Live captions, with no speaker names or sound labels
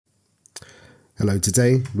Hello,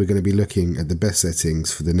 today we're going to be looking at the best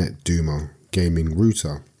settings for the NetDuma Gaming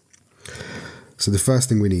router. So the first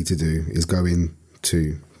thing we need to do is go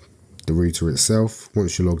into the router itself.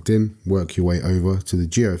 Once you're logged in, work your way over to the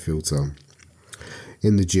Geo Filter.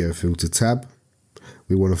 In the Geo Filter tab,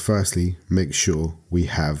 we want to firstly make sure we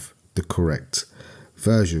have the correct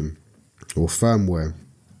version or firmware.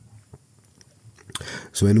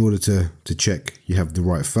 So in order to check you have the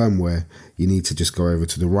right firmware, you need to just go over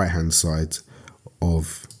to the right hand side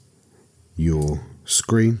of your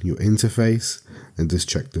screen, your interface, and just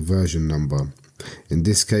check the version number. In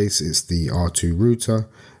this case, it's the R2 router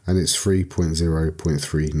and it's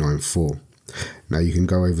 3.0.394. Now you can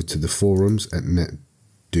go over to the forums at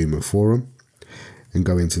NetDuma forum and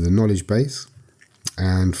go into the knowledge base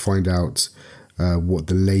and find out what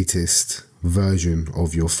the latest version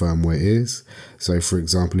of your firmware is. So for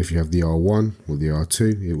example, if you have the R1 or the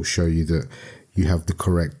R2, it will show you that you have the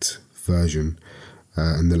correct version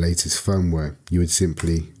and the latest firmware. You would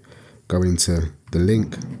simply go into the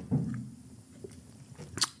link,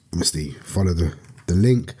 obviously follow the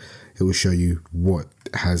link. It will show you what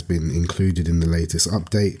has been included in the latest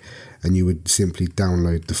update, and you would simply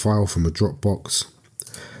download the file from a Dropbox.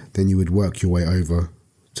 Then you would work your way over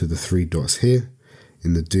to the three dots here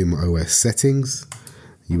in the Duma OS settings.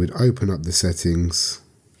 You would open up the settings,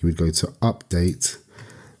 you would go to update,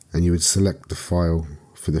 and you would select the file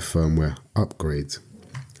for the firmware upgrade.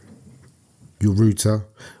 Your router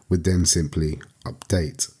would then simply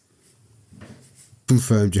update.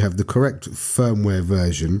 Confirmed you have the correct firmware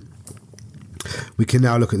version, we can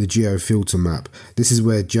now look at the Geo Filter map. This is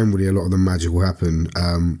where generally a lot of the magic will happen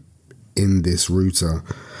in this router.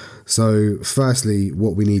 So firstly,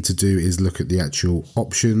 what we need to do is look at the actual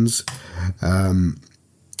options. Have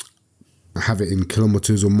it in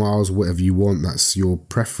kilometers or miles, whatever you want, that's your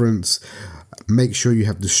preference. Make sure you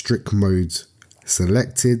have the strict mode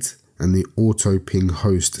selected and the auto ping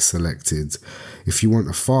host selected. If you want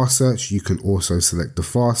a fast search, you can also select the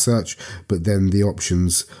fast search, but then the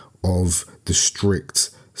options of the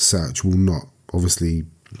strict search will not obviously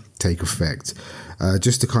take effect.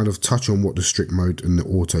 Just to kind of touch on what the strict mode and the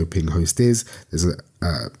auto ping host is, there's a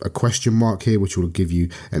question mark here which will give you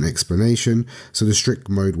an explanation. So the strict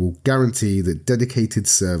mode will guarantee that dedicated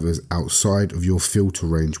servers outside of your filter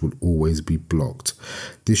range will always be blocked.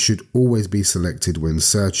 This should always be selected when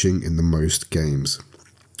searching in the most games.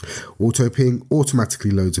 Auto ping automatically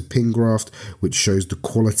loads a ping graph which shows the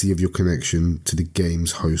quality of your connection to the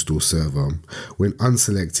game's host or server. When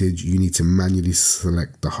unselected, you need to manually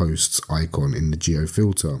select the host's icon in the Geo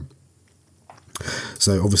Filter.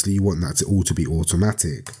 So obviously you want that to all to be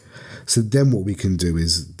automatic. So then what we can do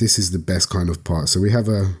is, this is the best kind of part. So we have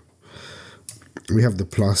the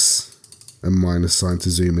plus and minus sign to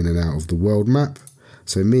zoom in and out of the world map.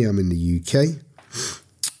 So me, I'm in the UK.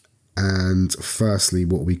 And firstly,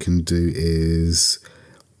 what we can do is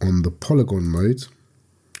on the polygon mode,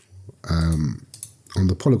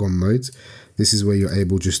 this is where you're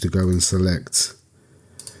able just to go and select,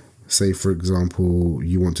 say for example,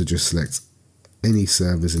 you want to just select any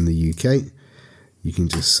servers in the UK. You can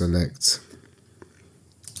just select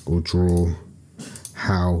or draw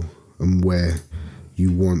how and where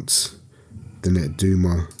you want the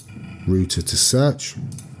NetDuma router to search.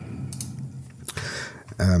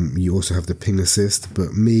 You also have the ping assist,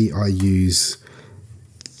 but me, I use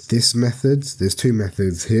this method. There's two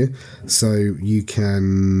methods here. So you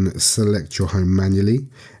can select your home manually,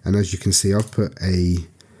 and as you can see, I've put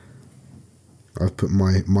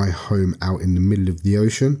my home out in the middle of the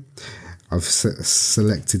ocean. I've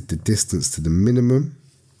selected the distance to the minimum,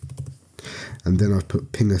 and then I've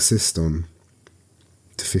put ping assist on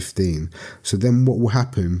to 15. So then what will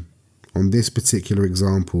happen on this particular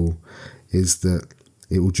example is that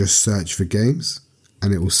it will just search for games,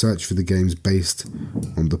 and it will search for the games based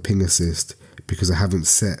on the ping assist, because I haven't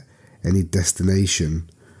set any destination,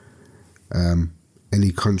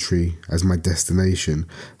 any country as my destination.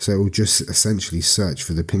 So it will just essentially search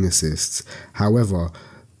for the ping assists. However,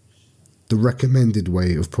 the recommended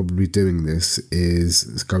way of probably doing this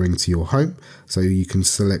is going to your home. So you can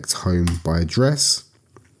select home by address.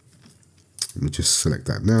 Let me just select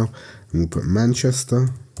that now, and we'll put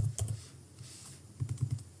Manchester.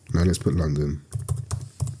 Now let's put London.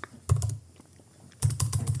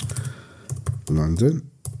 London.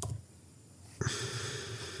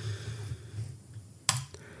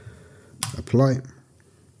 Apply.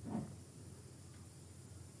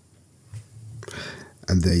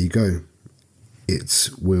 And there you go. It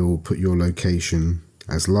will put your location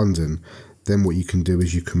as London. Then what you can do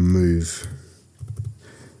is you can move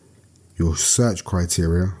your search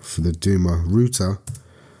criteria for the Duma router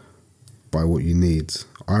by what you need.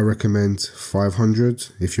 I recommend 500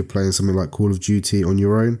 if you're playing something like Call of Duty on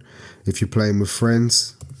your own. If you're playing with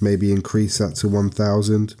friends, maybe increase that to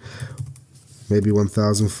 1000, maybe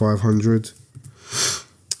 1500.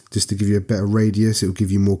 Just to give you a better radius, it will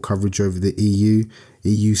give you more coverage over the EU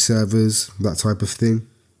servers, that type of thing.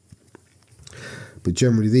 But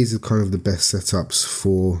generally, these are kind of the best setups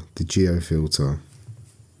for the Geo Filter.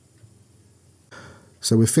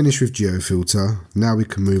 So we're finished with Geo Filter. Now we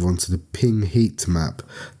can move on to the ping heat map.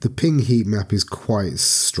 The ping heat map is quite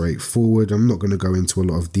straightforward. I'm not going to go into a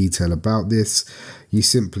lot of detail about this. You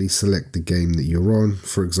simply select the game that you're on,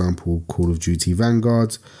 for example, Call of Duty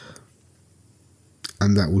Vanguard,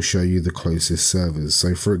 and that will show you the closest servers.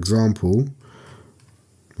 So for example,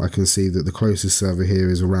 I can see that the closest server here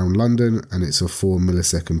is around London and it's a 4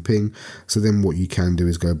 millisecond ping. So then what you can do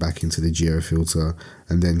is go back into the Geo Filter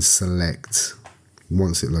and then select,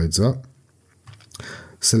 once it loads up,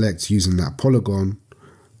 select using that polygon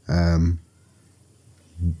a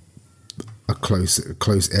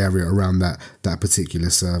close area around that particular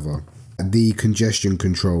server. The congestion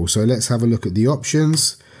control. So let's have a look at the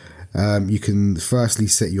options. You can firstly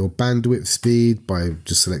set your bandwidth speed by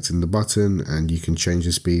just selecting the button, and you can change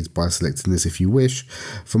the speed by selecting this if you wish.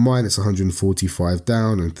 For mine, it's 145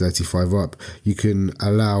 down and 35 up. You can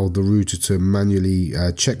allow the router to manually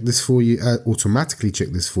check this for you, automatically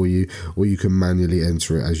check this for you, or you can manually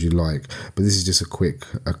enter it as you like. But this is just a quick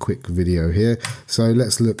video here. So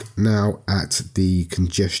let's look now at the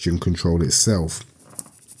congestion control itself.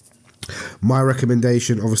 My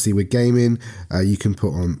recommendation, obviously with gaming, you can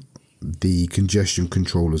put on the congestion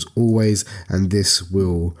control as always, and this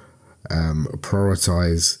will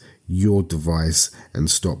prioritize your device and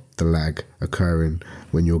stop the lag occurring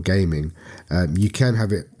when you're gaming. You can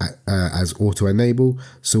have it as auto enable,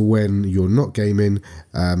 so when you're not gaming,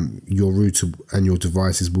 your router and your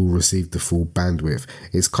devices will receive the full bandwidth.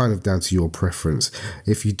 It's kind of down to your preference.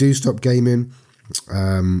 If you do stop gaming,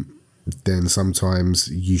 then sometimes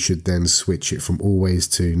you should then switch it from always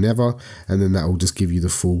to never, and then that will just give you the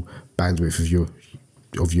full bandwidth of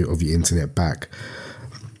your internet back.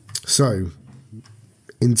 So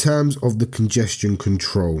in terms of the congestion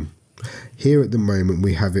control, here at the moment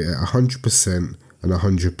we have it at 100% and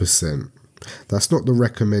 100%. That's not the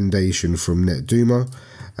recommendation from NetDuma.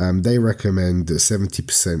 They recommend that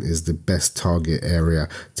 70% is the best target area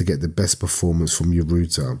to get the best performance from your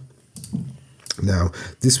router. Now,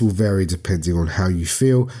 this will vary depending on how you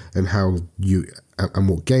feel and and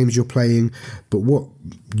what games you're playing, but what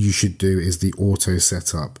you should do is the auto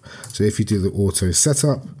setup. So if you do the auto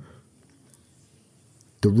setup,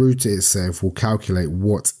 the router itself will calculate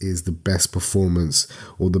what is the best performance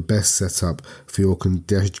or the best setup for your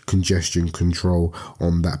congestion control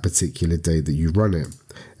on that particular day that you run it,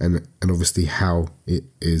 and obviously how it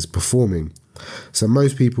is performing. So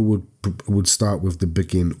most people would start with the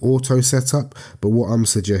begin auto setup, but what I'm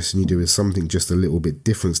suggesting you do is something just a little bit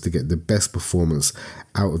different to get the best performance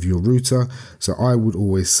out of your router. So I would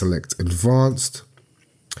always select advanced,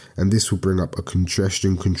 and this will bring up a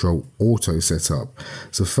congestion control auto setup.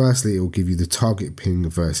 So firstly, it will give you the target ping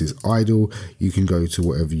versus idle. You can go to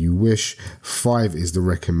whatever you wish. 5 is the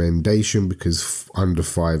recommendation because under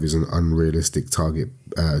 5 is an unrealistic target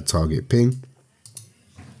ping.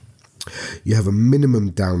 You have a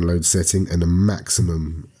minimum download setting and a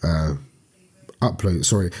maximum you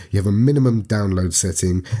have a minimum download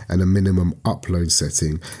setting and a minimum upload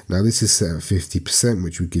setting. Now this is set at 50%,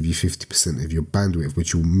 which would give you 50% of your bandwidth,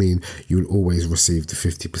 which will mean you will always receive the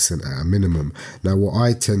 50% at a minimum. Now what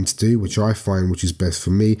I tend to do, which I find which is best for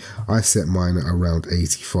me, I set mine at around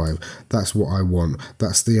 85. That's what I want.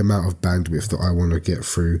 That's the amount of bandwidth that I want to get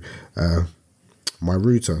through my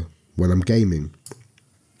router when I'm gaming.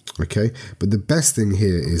 Okay, but the best thing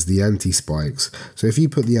here is the anti-spikes. So if you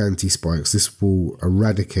put the anti-spikes, this will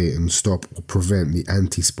eradicate and stop or prevent the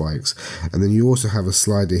anti-spikes. And then you also have a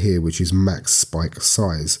slider here which is max spike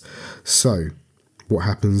size. So what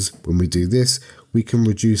happens when we do this? We can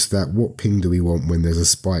reduce that. What ping do we want when there's a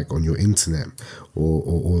spike on your internet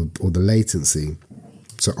or the latency?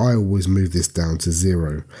 So I always move this down to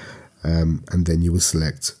 0, and then you will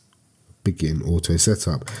select begin auto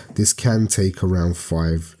setup. This can take around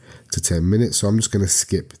 5 to 10 minutes, so I'm just going to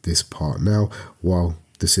skip this part now while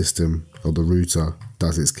the system or the router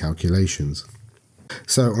does its calculations.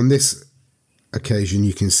 So on this occasion,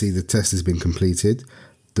 you can see the test has been completed,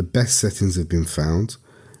 the best settings have been found,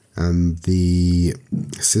 and the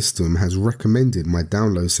system has recommended my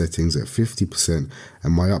download settings at 50%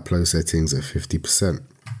 and my upload settings at 50%.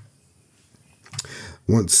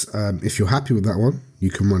 Once, if you're happy with that one, you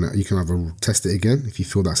can run it. You can either test it again if you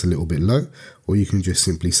feel that's a little bit low, or you can just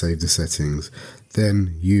simply save the settings.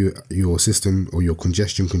 Then your system or your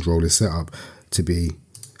congestion control is set up to be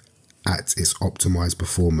at its optimized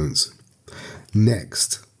performance.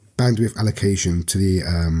 Next, bandwidth allocation to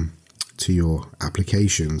the to your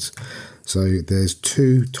applications. So there's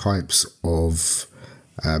two types of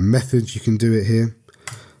methods you can do it here.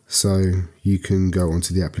 So you can go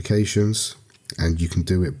onto the applications and you can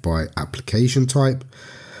do it by application type.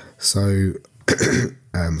 So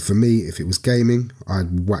for me, if it was gaming,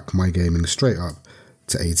 I'd whack my gaming straight up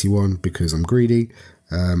to 81 because I'm greedy.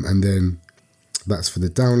 And then that's for the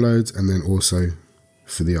downloads, and then also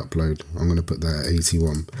for the upload, I'm going to put that at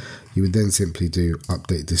 81. You would then simply do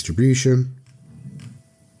update distribution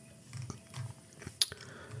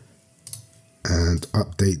and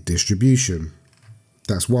update distribution.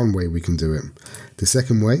 That's one way we can do it. The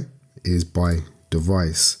second way is by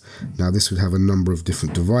device. Now this would have a number of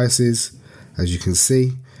different devices, as you can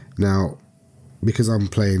see. Now, because I'm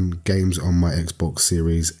playing games on my Xbox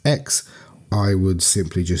Series X, I would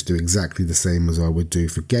simply just do exactly the same as I would do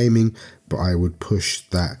for gaming, but I would push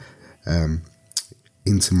that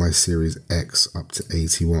into my Series X up to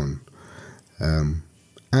 81.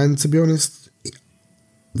 And to be honest,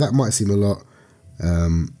 that might seem a lot,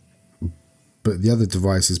 but the other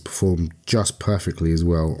devices perform just perfectly as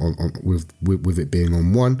well with it being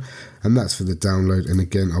on one, and that's for the download. And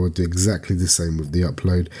again, I would do exactly the same with the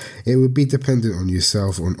upload. It would be dependent on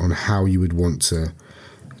yourself on how you would want to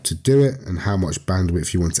do it and how much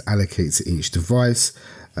bandwidth you want to allocate to each device.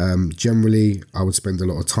 Generally, I would spend a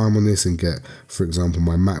lot of time on this and get, for example,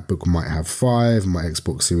 my MacBook might have 5, my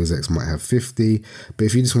Xbox Series X might have 50. But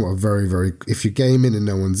if you just want a if you're gaming and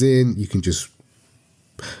no one's in, you can just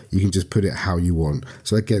put it how you want.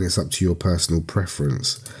 So again, it's up to your personal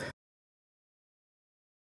preference.